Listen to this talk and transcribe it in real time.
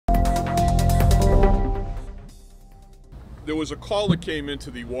There was a call that came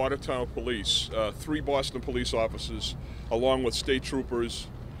into the Watertown police. 3 Boston police officers, along with state troopers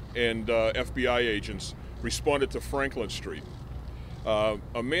and FBI agents, responded to Franklin Street.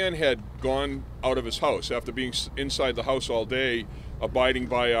 A man had gone out of his house after being inside the house all day, abiding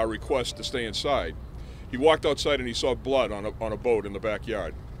by our request to stay inside. He walked outside and he saw blood on a boat in the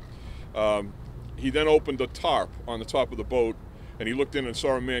backyard. He then opened the tarp on the top of the boat and he looked in and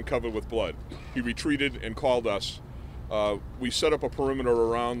saw a man covered with blood. He retreated and called us. We set up a perimeter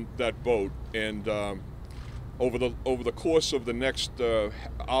around that boat, and over the course of the next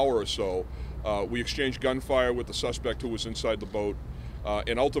hour or so, we exchanged gunfire with the suspect who was inside the boat,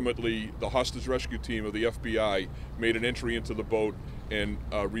 and ultimately the hostage rescue team of the FBI made an entry into the boat and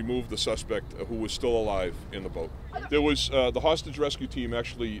removed the suspect who was still alive in the boat. There was the hostage rescue team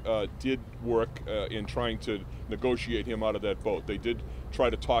actually did work in trying to negotiate him out of that boat. They did try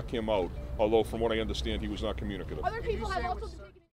to talk him out, although from what I understand he was not communicative. Other people have also